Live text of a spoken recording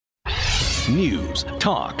news,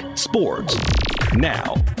 talk, sports.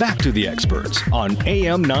 Now, back to the experts on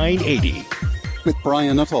AM 980. With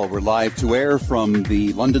Brian Nuttall, we're live to air from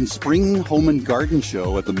the London Spring Home and Garden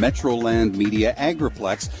Show at the Metroland Media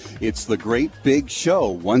Agriplex. It's the great big show,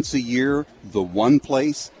 once a year, the one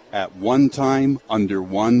place, at one time, under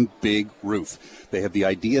one big roof. They have the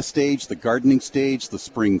idea stage, the gardening stage, the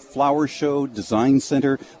spring flower show, design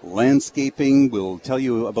center, landscaping. We'll tell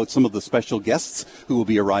you about some of the special guests who will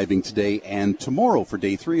be arriving today and tomorrow for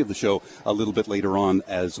day 3 of the show a little bit later on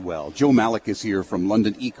as well. Joe Malik is here from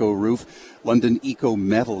London Eco Roof. London Eco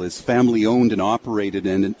Metal is family-owned and operated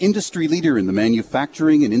and an industry leader in the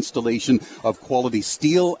manufacturing and installation of quality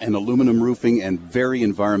steel and aluminum roofing and very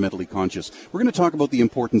environmentally conscious. We're going to talk about the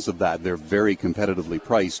importance of that. They're very competitively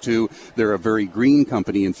priced, too. They're a very green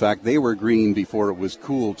company. In fact, they were green before it was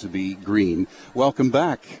cool to be green. Welcome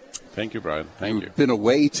back. Thank you, Brian. Thank you. You've been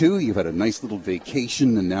away, too. You've had a nice little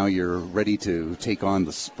vacation, and now you're ready to take on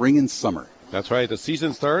the spring and summer. That's right. The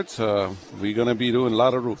season starts. We're going to be doing a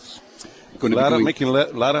lot of roofs. Making a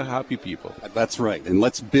lot of happy people. That's right. And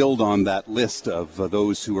let's build on that list of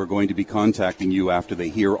those who are going to be contacting you after they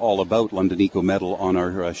hear all about London Eco Metal on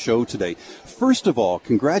our show today. First of all,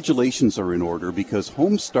 congratulations are in order because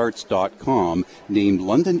Homestarts.com named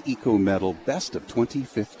London Eco Metal Best of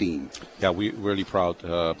 2015. Yeah, we're really proud.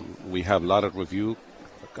 We have a lot of review.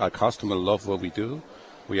 Our customers love what we do.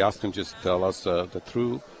 We ask them just tell us the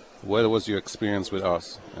truth. What was your experience with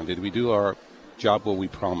us? And did we do our job what we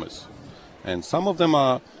promised? And some of them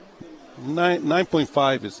are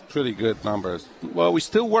 9.5 is pretty good numbers. Well, we're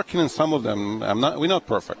still working on some of them. We're not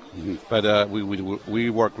perfect, but we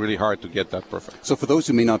work really hard to get that perfect. So for those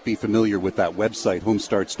who may not be familiar with that website,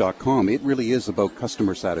 Homestarts.com, it really is about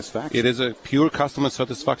customer satisfaction. It is a pure customer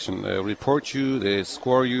satisfaction. They report you, they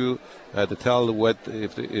score you, they tell what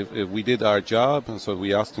if we did our job, and so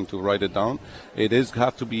we asked them to write it down. It is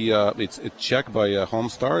have to be it's checked by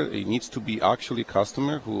Homestar. It needs to be actually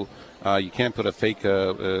customer who. You can't put a fake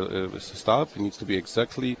stuff. It needs to be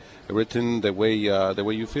exactly written the way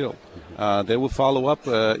you feel. They will follow up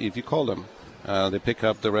if you call them. They pick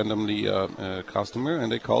up the randomly customer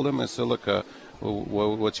and they call them and say, look,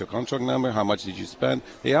 what's your contract number? How much did you spend?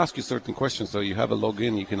 They ask you certain questions, so you have a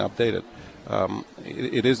login. You can update it.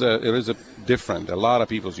 It is a different. A lot of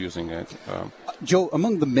people's using it. Joe,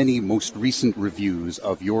 among the many most recent reviews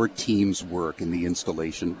of your team's work in the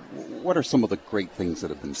installation, what are some of the great things that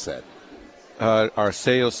have been said? Our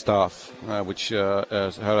sales staff, which have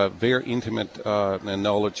a very intimate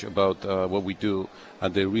knowledge about what we do,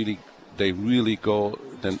 and they really go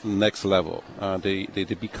the next level. They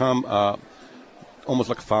become almost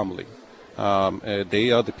like family.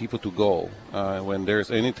 They are the people to go when there's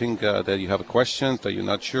anything that you have questions that you're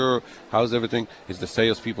not sure how's everything. It's the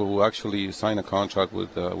salespeople who actually sign a contract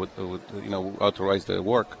with authorize their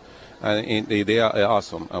work. And they are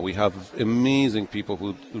awesome. We have amazing people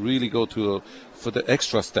who really go for the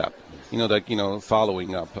extra step.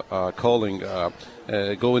 Following up, calling,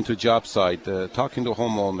 going to job site, talking to a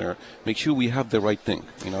homeowner, make sure we have the right thing.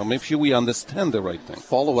 Make sure we understand the right thing.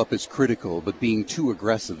 Follow-up is critical, but being too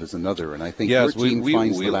aggressive is another, and I think your team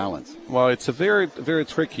finds the balance. Well, it's a very, very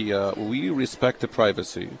tricky. We respect the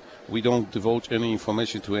privacy. We don't divulge any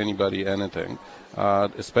information to anybody, anything,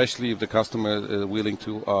 especially if the customer is willing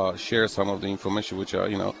to share some of the information, which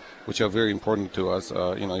are very important to us.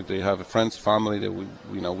 If they have friends, family, that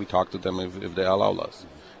we talk to them if they allow us.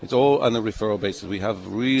 It's all on a referral basis. We have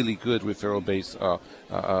really good referral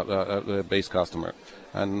base customer,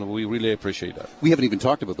 and we really appreciate that. We haven't even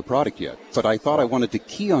talked about the product yet, but I thought I wanted to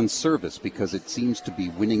key on service because it seems to be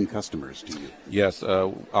winning customers to you. Yes, we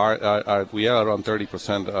are around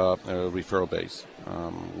 30% referral base.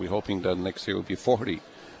 We're hoping that next year will be 40,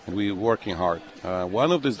 and we're working hard.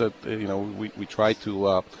 One of this that we try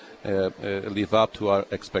to live up to our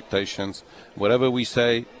expectations. Whatever we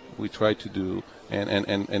say, we try to do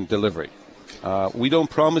and deliver. We don't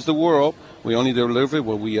promise the world. We only deliver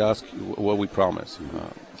what we ask, what we promise.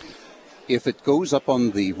 If it goes up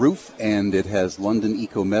on the roof and it has London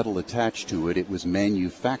Eco Metal attached to it, it was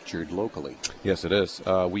manufactured locally. Yes, it is.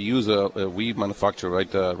 We manufacture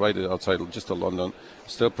right outside just London,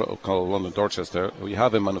 still called London Dorchester. We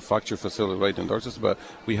have a manufacturing facility right in Dorchester, but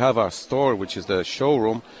we have our store, which is the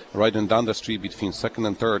showroom, right down the street between 2nd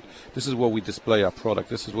and 3rd. This is where we display our product.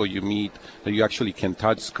 This is where you meet, that you actually can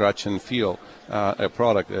touch, scratch, and feel a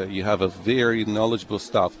product. You have a very knowledgeable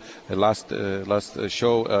staff. Last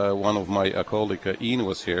show, one of my colleague, Ian,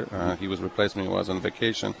 was here. He was replacing me. He was on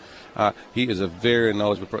vacation. He is a very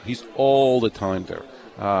knowledgeable He's all the time there.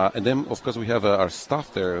 And then, of course, we have our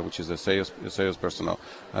staff there, which is a sales personnel.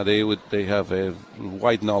 They have a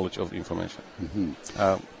wide knowledge of information.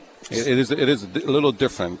 It is a little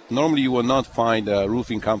different. Normally, you will not find a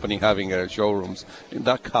roofing company having showrooms in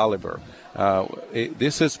that caliber.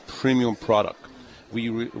 This is premium product.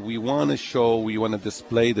 We want to show, we want to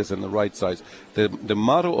display this in the right size. The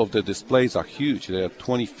model of the displays are huge. They are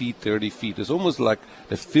 20 feet, 30 feet. It's almost like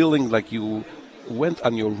the feeling like you went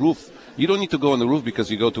on your roof. You don't need to go on the roof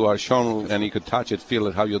because you go to our showroom and you could touch it, feel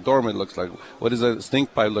it, how your dormer looks like. What does a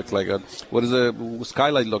stink pipe look like? What does a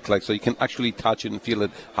skylight look like? So you can actually touch it and feel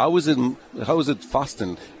it. How is it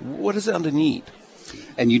fastened? What is it underneath?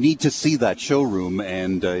 And you need to see that showroom,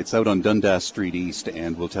 and it's out on Dundas Street East,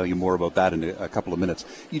 and we'll tell you more about that in a couple of minutes.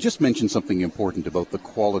 You just mentioned something important about the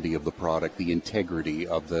quality of the product, the integrity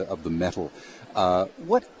of the metal.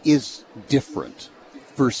 What is different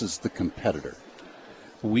versus the competitor?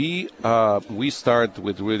 We start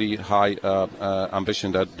with really high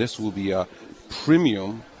ambition that this will be a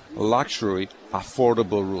premium, luxury,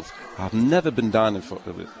 affordable roof. I've never been done it.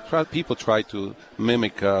 People try to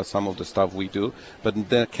mimic some of the stuff we do, but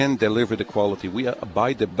they can't deliver the quality. We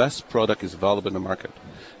buy the best product is available in the market.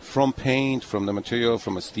 From paint, from the material,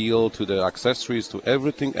 from the steel, to the accessories, to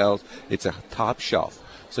everything else, it's a top shelf.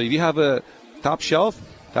 So if you have a top shelf,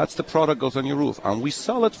 that's the product goes on your roof. And we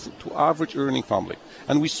sell it to average earning family.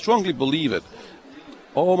 And we strongly believe it.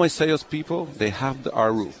 All my salespeople, they have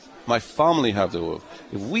our roof. My family have the roof.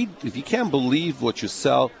 If you can't believe what you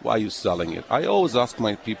sell, why are you selling it? I always ask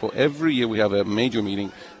my people, every year we have a major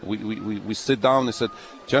meeting, we sit down and said,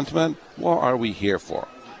 gentlemen, what are we here for?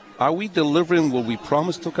 Are we delivering what we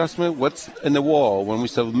promised to customer? What's in the wall when we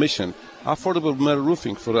sell mission? Affordable metal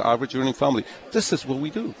roofing for the average earning family. This is what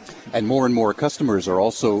we do. And more customers are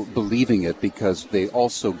also believing it because they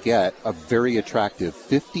also get a very attractive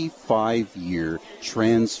 55-year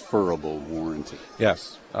transferable warranty.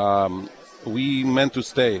 Yes. We meant to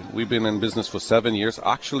stay. We've been in business for 7 years.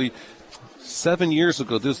 Actually, 7 years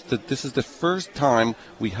ago, this is the first time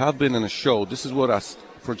we have been in a show. This is what us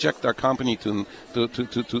project our company to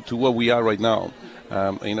what we are right now.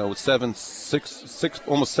 With almost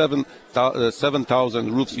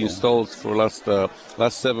 7,000 roofs installed for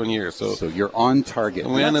last 7 years. So you're on target.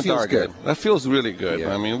 We're on target. Good. That feels really good.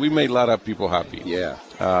 Yeah. I mean, we made a lot of people happy. Yeah.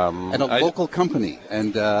 And a local company,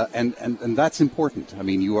 and that's important. I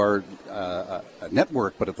mean, you are a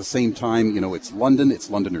network, but at the same time, it's London. It's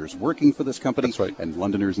Londoners working for this company. That's right. And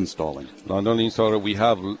Londoners installing. London installer.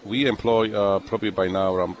 We employ probably by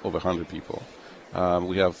now around over 100 people.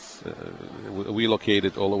 We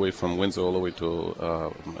located all the way from Windsor all the way to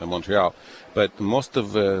Montreal, but most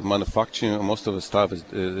of the manufacturing, most of the stuff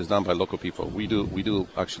is done by local people. We do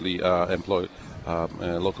actually employ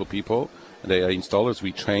local people. They are installers.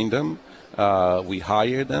 We train them. We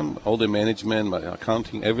hire them. All the management,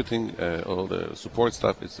 accounting, everything, all the support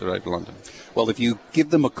stuff is right in London. Well, if you give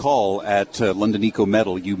them a call at London Eco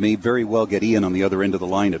Metal, you may very well get Ian on the other end of the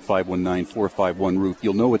line at 519-451-ROOF.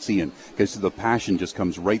 You'll know it's Ian because the passion just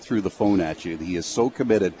comes right through the phone at you. He is so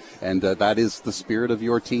committed, and that is the spirit of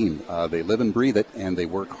your team. They live and breathe it, and they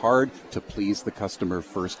work hard to please the customer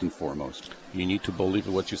first and foremost. You need to believe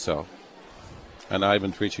in what you sell. And I've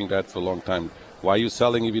been preaching that for a long time. Why are you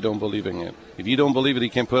selling if you don't believe in it? If you don't believe it, you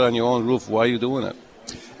can put it on your own roof. Why are you doing it?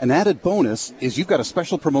 An added bonus is you've got a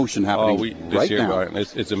special promotion happening this year, now.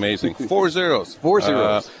 It's amazing. 4 zeros. 4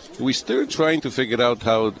 zeros. We're still trying to figure out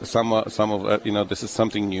how some of this is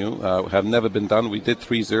something new. Have never been done. We did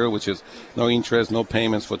 3-0, which is no interest, no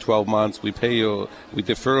payments for 12 months. We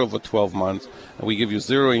defer over 12 months. And we give you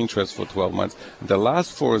 0 interest for 12 months. The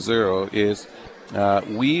last 4-0 is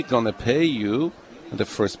we're gonna pay you the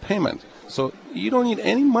first payment. So you don't need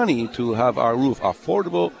any money to have our roof,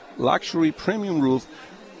 affordable, luxury, premium roof.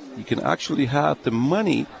 You can actually have the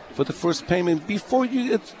money for the first payment before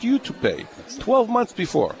it's due to pay, 12 months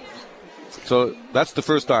before. So that's the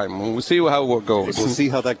first time. We'll see how it goes. We'll see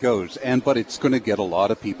how that goes. But it's going to get a lot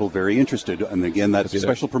of people very interested. And again, that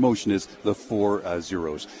special promotion is the 4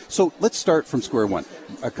 zeros. So let's start from square one.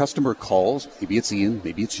 A customer calls, maybe it's Ian,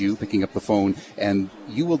 maybe it's you picking up the phone, and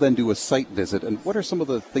you will then do a site visit. And what are some of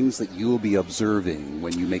the things that you'll be observing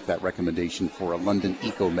when you make that recommendation for a London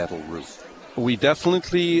Eco Metal roof? We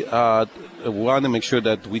definitely want to make sure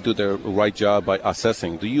that we do the right job by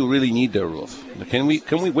assessing. Do you really need the roof? Can we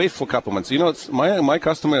wait for a couple months? My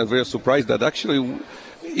customer is very surprised that actually,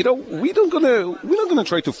 we're not gonna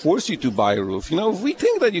try to force you to buy a roof. If we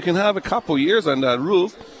think that you can have a couple years on that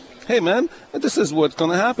roof, hey man, this is what's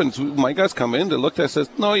going to happen. So my guys come in, they look at it, says,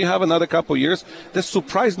 no, you have another couple of years. They're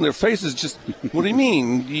surprised in their faces. Just, what do you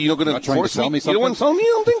mean? You're going to force me? You don't want to sell me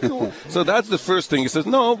something? So that's the first thing. He says,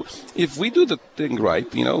 no, if we do the thing right,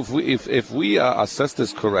 if we assess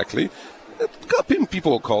this correctly,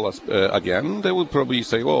 people will call us again. They will probably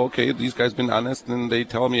say, "Oh, okay, these guys been honest, and they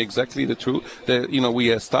tell me exactly the truth." We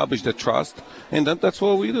establish the trust, and that's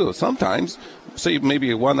what we do. Sometimes, say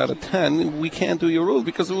maybe 1 out of 10, we can't do your rule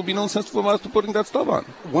because it would be no sense for us to putting that stuff on.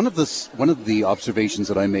 One of the observations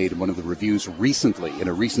that I made in one of the reviews recently in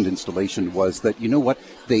a recent installation was that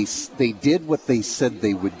they did what they said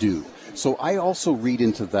they would do. So I also read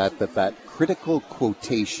into that critical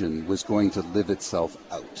quotation was going to live itself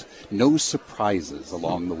out. No surprises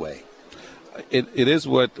along the way. It is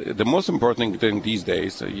what the most important thing these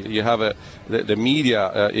days. You have the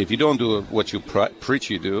media. If you don't do what you preach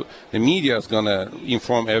you do, the media is going to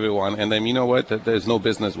inform everyone, and then you know what? There's no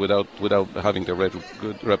business without having the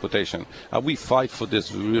good reputation. We fight for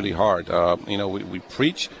this really hard. We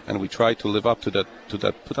preach and we try to live up to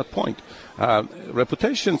that point.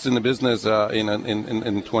 Reputations in the business in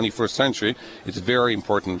the 21st century is very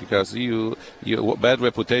important because you bad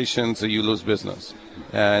reputations you lose business,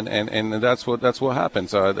 and that's what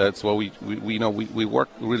happens. That's what we work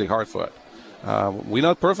really hard for it. We're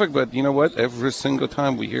not perfect, but you know what? Every single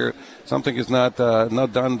time we hear something is not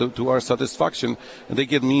done to our satisfaction, and they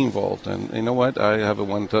get me involved. And you know what? I have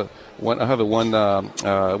one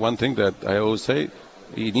thing that I always say: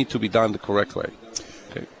 you need to be done the correct way.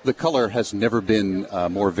 Okay. The color has never been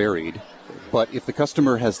more varied, but if the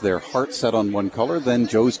customer has their heart set on one color, then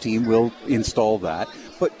Joe's team will install that.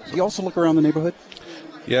 But you also look around the neighborhood?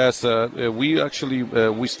 Yes,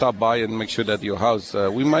 we stop by and make sure that your house,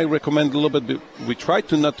 we might recommend a little bit, we try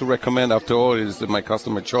to not to recommend, after all, it is my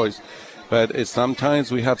customer choice, but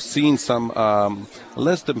sometimes we have seen some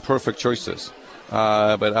less than perfect choices.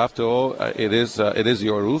 But after all, it is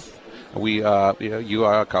your roof. You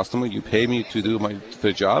are a customer. You pay me to do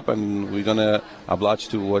the job, and we're gonna oblige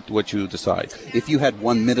to what you decide. If you had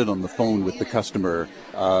 1 minute on the phone with the customer,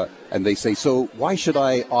 and they say, "So why should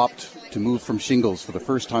I opt to move from shingles for the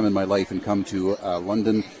first time in my life and come to a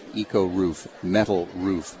London Eco Roof, metal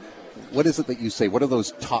roof?" What is it that you say? What are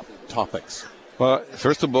those top topics? Well,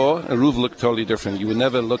 first of all, a roof looked totally different. You would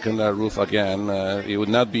never look in that roof again. It would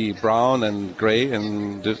not be brown and gray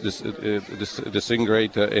and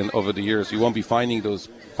disintegrate over the years. You won't be finding those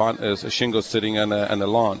shingles sitting on the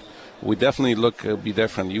lawn. We definitely be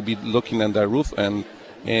different. You'll be looking at that roof and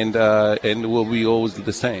it will be always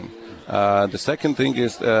the same. The second thing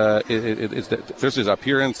is first is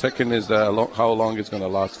appearance. Second is how long it's going to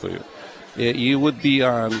last for you. It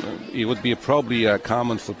would be probably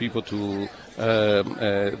common for people to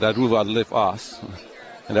that roof outlive us,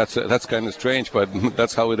 and that's kind of strange, but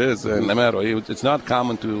that's how it is. No matter, it's not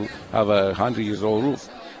common to have a 100-year-old roof.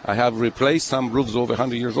 I have replaced some roofs over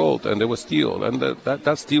 100 years old, and they were steel. And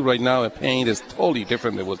that steel right now, paint is totally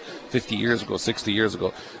different than it was 50 years ago, 60 years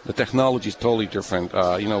ago. The technology is totally different.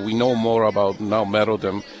 We know more about now metal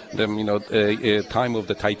than time of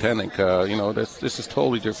the Titanic. This is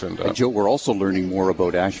totally different. And Joe, we're also learning more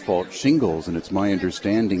about asphalt shingles, and it's my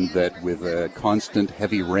understanding that with a constant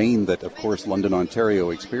heavy rain that, of course, London, Ontario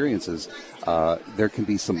experiences, there can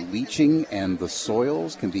be some leaching, and the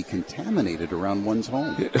soils can be contaminated around one's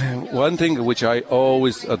home. One thing which I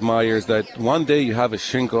always admire is that one day you have a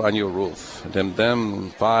shingle on your roof,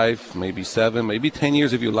 then 5, maybe 7, maybe 10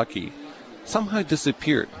 years if you're lucky, somehow it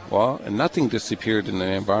disappeared. Well, and nothing disappeared in the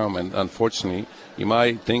environment, unfortunately. You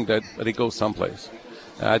might think that it goes someplace.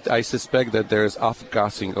 I suspect that there's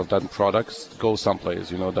off-gassing of that products go someplace,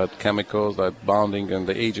 that chemicals, that bonding and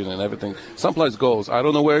the agent and everything. Someplace goes. I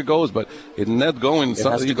don't know where it goes, but it's not going.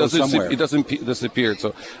 It doesn't disappear.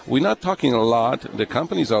 So we're not talking a lot. The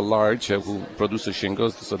companies are large who produce the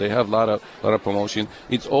shingles, so they have a lot of promotion.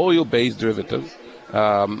 It's oil-based derivative.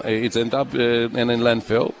 It's end up in a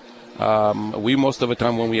landfill. We most of the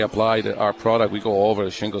time when we apply our product, we go over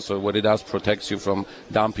the shingle. So what it does protects you from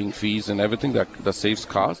dumping fees and everything that saves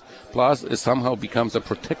cost. Plus, it somehow becomes a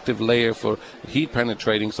protective layer for heat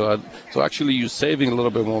penetrating. So actually, you're saving a little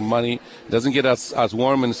bit more money. It doesn't get as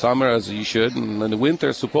warm in summer as you should. And in the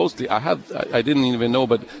winter, supposedly, I didn't even know,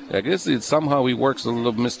 but I guess it somehow works a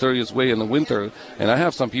little mysterious way in the winter. And I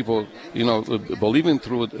have some people, believing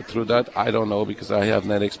through that. I don't know because I have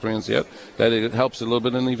not experienced yet that it helps a little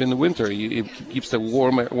bit even in the winter. It keeps the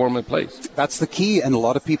warmer place. That's the key, and a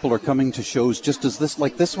lot of people are coming to shows just as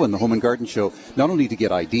like this one, the Home and Garden Show, not only to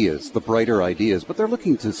get ideas, the brighter ideas, but they're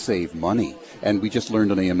looking to save money. And we just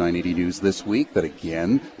learned on AM 980 News this week that,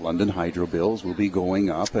 again, London hydro bills will be going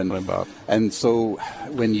up. And so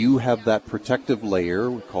when you have that protective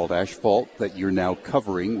layer called asphalt that you're now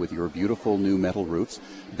covering with your beautiful new metal roofs,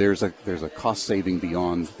 there's a cost saving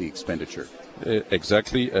beyond the expenditure.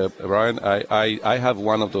 Exactly, Ryan. I have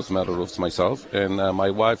one of those metal roofs myself, and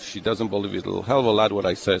my wife, she doesn't believe it a hell of a lot what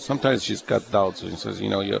I say. Sometimes she's got doubts and says,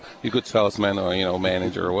 you're a good salesman or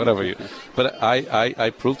manager or whatever. But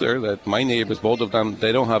I proved to her that my neighbors, both of them,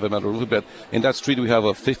 they don't have a metal roof. But in that street we have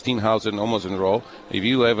 15 houses almost in a row. If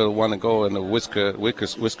you ever want to go in the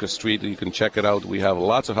Whisker Street, you can check it out. We have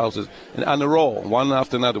lots of houses on a row, one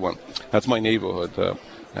after another one. That's my neighborhood.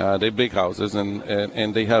 They're big houses,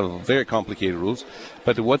 and they have very complicated roofs.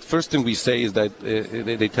 But what first thing we say is that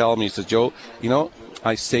they tell me, says, Joe,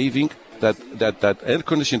 I'm saving that air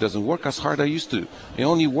conditioning doesn't work as hard as I used to. It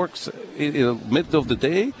only works in the middle of the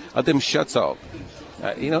day, and then shuts out.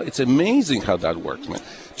 It's amazing how that works, man.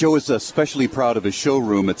 Joe is especially proud of his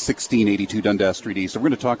showroom at 1682 Dundas Street East. So we're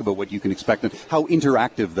going to talk about what you can expect and how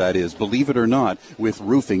interactive that is, believe it or not, with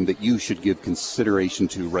roofing that you should give consideration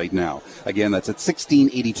to right now. Again, that's at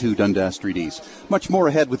 1682 Dundas Street East. Much more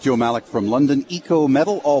ahead with Joe Malik from London Eco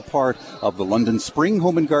Metal, all part of the London Spring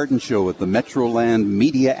Home and Garden Show at the Metroland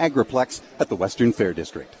Media Agriplex at the Western Fair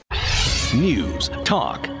District. News,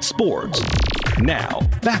 talk, sports. Now,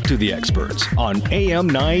 back to the experts on AM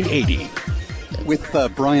 980. With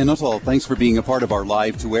Brian Nuttall, thanks for being a part of our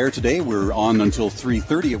live to air today. We're on until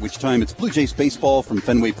 3:30, at which time it's Blue Jays baseball from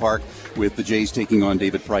Fenway Park, with the Jays taking on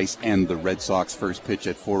David Price and the Red Sox. First pitch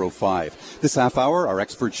at 4:05. This half hour, our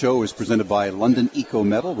expert show is presented by London Eco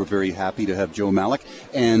Metal. We're very happy to have Joe Malik,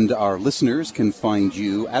 and our listeners can find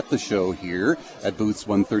you at the show here at booths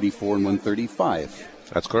 134 and 135.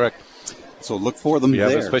 That's correct. So look for them there.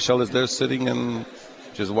 We have a specialist there sitting and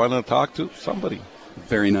just want to talk to somebody.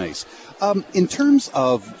 Very nice. In terms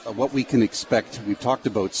of what we can expect, we've talked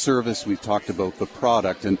about service, we've talked about the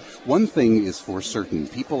product, and one thing is for certain,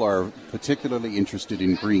 people are particularly interested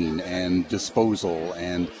in green and disposal,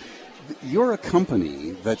 and you're a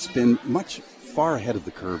company that's been much far ahead of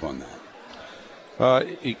the curve on that.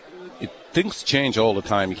 Things change all the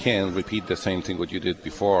time. You can't repeat the same thing what you did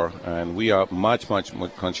before, and we are much more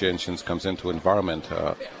conscientious comes into environment.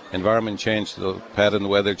 Environment change, the pattern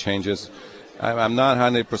weather changes. I'm not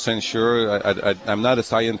 100% sure. I'm not a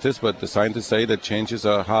scientist, but the scientists say that changes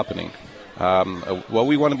are happening. Well,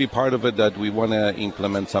 we want to be part of it, that we want to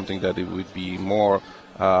implement something that it would be more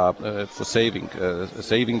for saving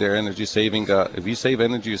their energy, if you save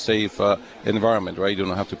energy, you save environment, right? You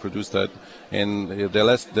don't have to produce that. And the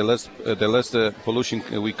less pollution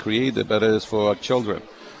we create, the better it is for our children.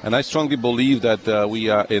 And I strongly believe that we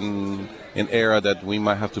are in an era that we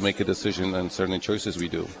might have to make a decision on certain choices we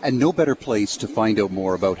do. And no better place to find out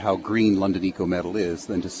more about how green London Eco Metal is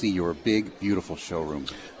than to see your big, beautiful showroom.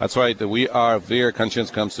 That's right. We are very conscious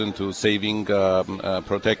comes into saving,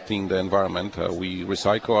 protecting the environment. We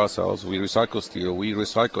recycle ourselves. We recycle steel. We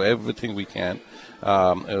recycle everything we can.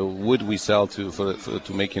 Wood we sell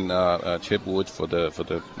to making chip wood for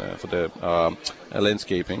the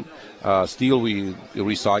landscaping. Steel we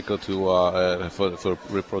recycle for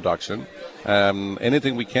reproduction.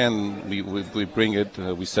 Anything we can, we bring it.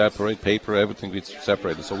 We separate paper, everything we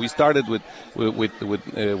separate. So we started with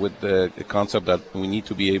the concept that we need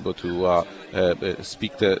to be able to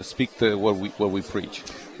speak what we preach.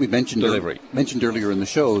 We mentioned earlier in the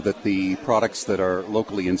show that the products that are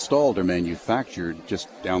locally installed are manufactured just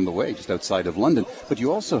down the way, just outside of London. But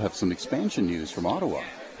you also have some expansion news from Ottawa.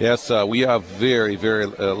 Yes, we are very, very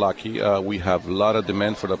lucky. We have a lot of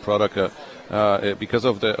demand for the product because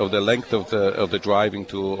of the length of the driving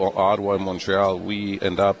to Ottawa and Montreal. We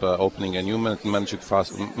end up opening a new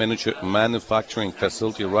manufacturing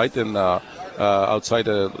facility right in outside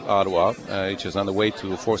of Ottawa, which is on the way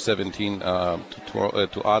to 417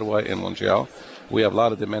 to Ottawa and Montreal. We have a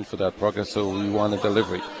lot of demand for that product, so we want a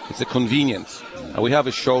delivery. It's a convenience. We have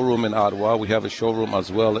a showroom in Ottawa. We have a showroom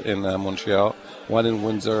as well in Montreal, one in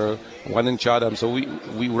Windsor, one in Chatham. So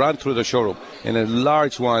we run through the showroom, and a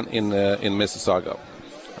large one in Mississauga.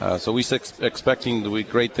 So we're expecting to do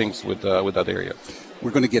great things with that area.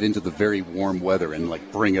 We're going to get into the very warm weather and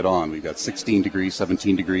bring it on. We've got 16 degrees,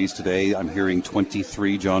 17 degrees today. I'm hearing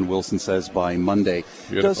 23, John Wilson says, by Monday.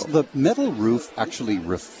 Beautiful. Does the metal roof actually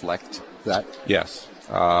reflect that? Yes.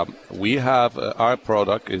 We have our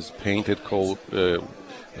product is painted cold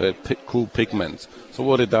cool pigments. So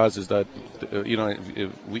what it does is that,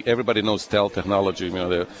 everybody knows stealth technology,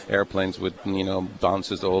 the airplanes with,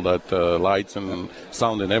 bounces, all that lights and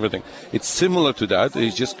sound and everything. It's similar to that.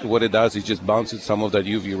 It's just what it does is just bounces some of that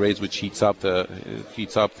UV rays, which heats up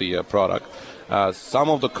the product. Some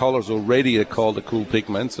of the colors already are called the cool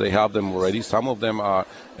pigments. They have them already. Some of them are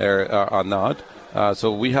not.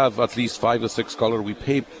 So we have at least 5 or 6 colors. We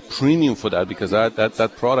pay premium for that because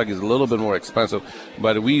that product is a little bit more expensive.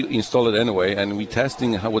 But we install it anyway, and we're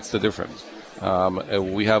testing what's the difference.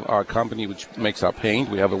 We have our company which makes our paint.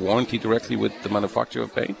 We have a warranty directly with the manufacturer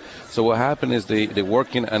of paint. So what happened is they're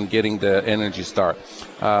working on getting the Energy Star.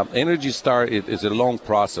 Energy Star is a long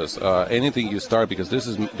process. Anything you start, because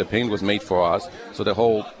the paint was made for us, so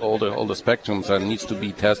all the spectrums needs to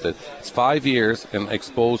be tested. It's 5 years and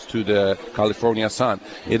exposed to the California sun.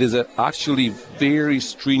 It is actually very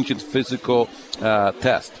stringent physical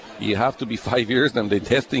test. You have to be 5 years, then they're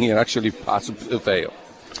testing and actually possibly fail.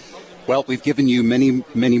 Well, we've given you many,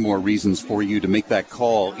 many more reasons for you to make that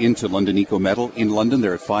call into London Eco Metal. In London,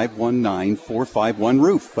 they're at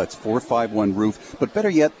 519-451-ROOF. That's 451-ROOF. But better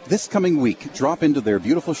yet, this coming week, drop into their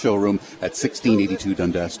beautiful showroom at 1682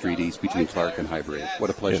 Dundas Street East between Clark and Highbury. What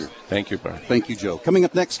a pleasure. Yes. Thank you, Brian. Thank you, Joe. Coming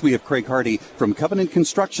up next, we have Craig Hardy from Covenant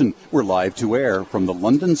Construction. We're live to air from the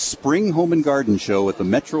London Spring Home and Garden Show at the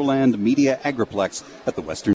Metroland Media Agriplex at the Western